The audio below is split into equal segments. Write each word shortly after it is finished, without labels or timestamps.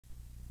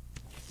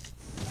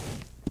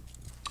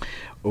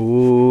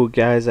Ooh,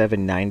 guys, I have a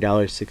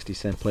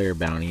 $9.60 player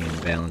bounty in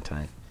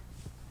Valentine.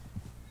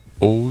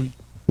 Oh,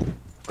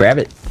 Grab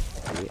it.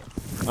 Yeah.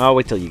 I'll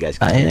wait till you guys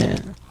come. Yeah.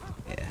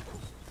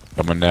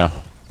 coming now.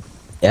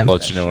 Yeah, I'll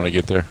let you know when I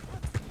get there.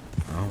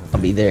 Oh.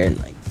 I'll be there in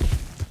like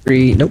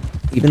 3. Nope,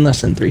 even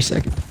less than 3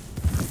 seconds.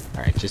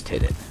 All right, just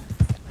hit it.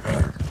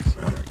 Yeah.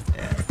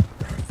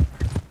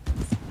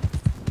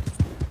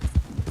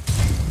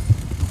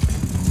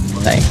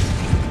 Thanks.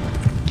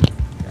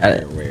 Got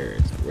it. Where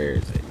is it? Where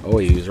is it? Oh,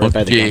 he was right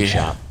by the gun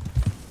shop.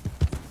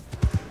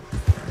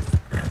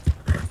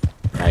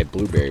 Hi,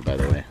 Blueberry, by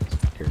the way.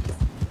 Careful.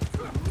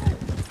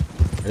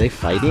 Are they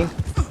fighting?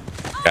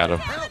 Got him.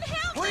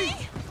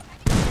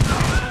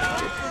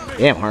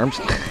 Damn, Harms.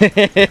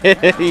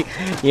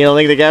 You don't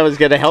think the guy was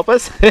gonna help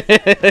us?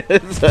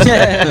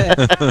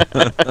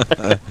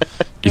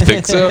 You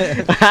think so?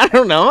 I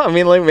don't know. I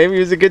mean, like maybe he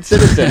was a good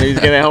citizen. He's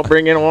gonna help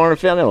bring in Warren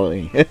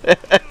Finley.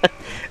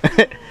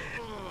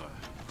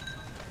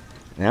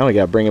 Now we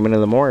gotta bring him into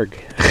the morgue.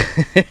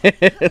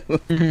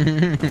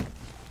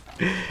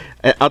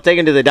 I'll take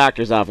him to the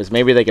doctor's office.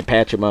 Maybe they can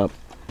patch him up.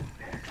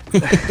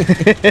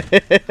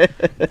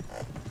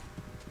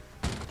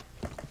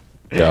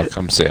 Yeah, I'll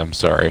come say I'm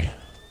sorry.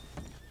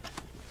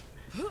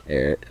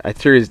 There, I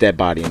threw his dead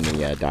body in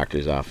the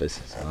doctor's office,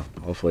 so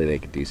hopefully they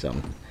could do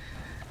something.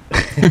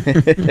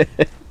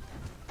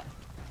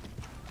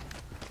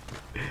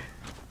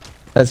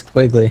 That's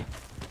Quigley.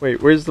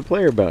 Wait, where's the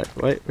player bot?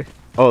 Wait.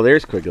 Oh,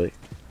 there's Quigley.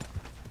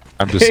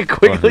 I'm just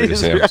Quickly going to is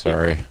say I'm right.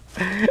 sorry.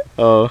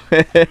 Oh,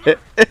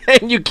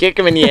 and you kick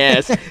him in the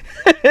ass.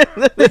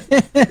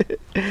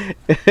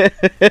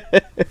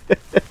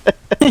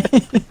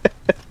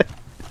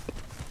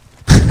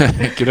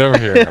 Get over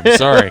here. I'm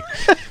sorry.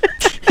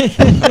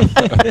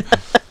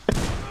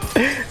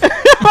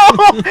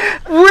 Oh,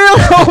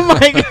 really? Oh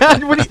my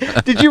God!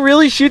 Did you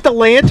really shoot the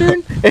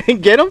lantern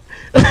and get him?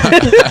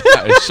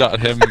 I shot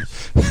him.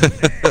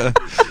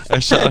 I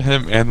shot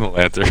him and the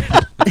lantern.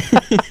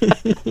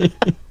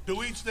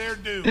 To each their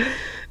due.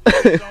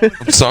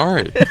 I'm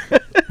sorry.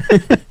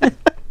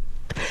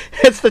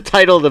 That's the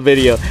title of the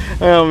video.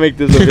 I'll make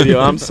this a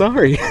video. I'm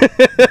sorry.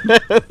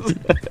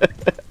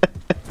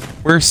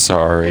 We're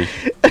sorry.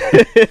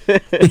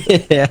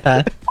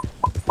 Yeah.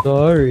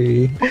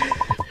 Sorry.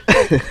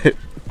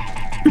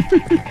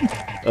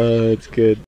 It's good.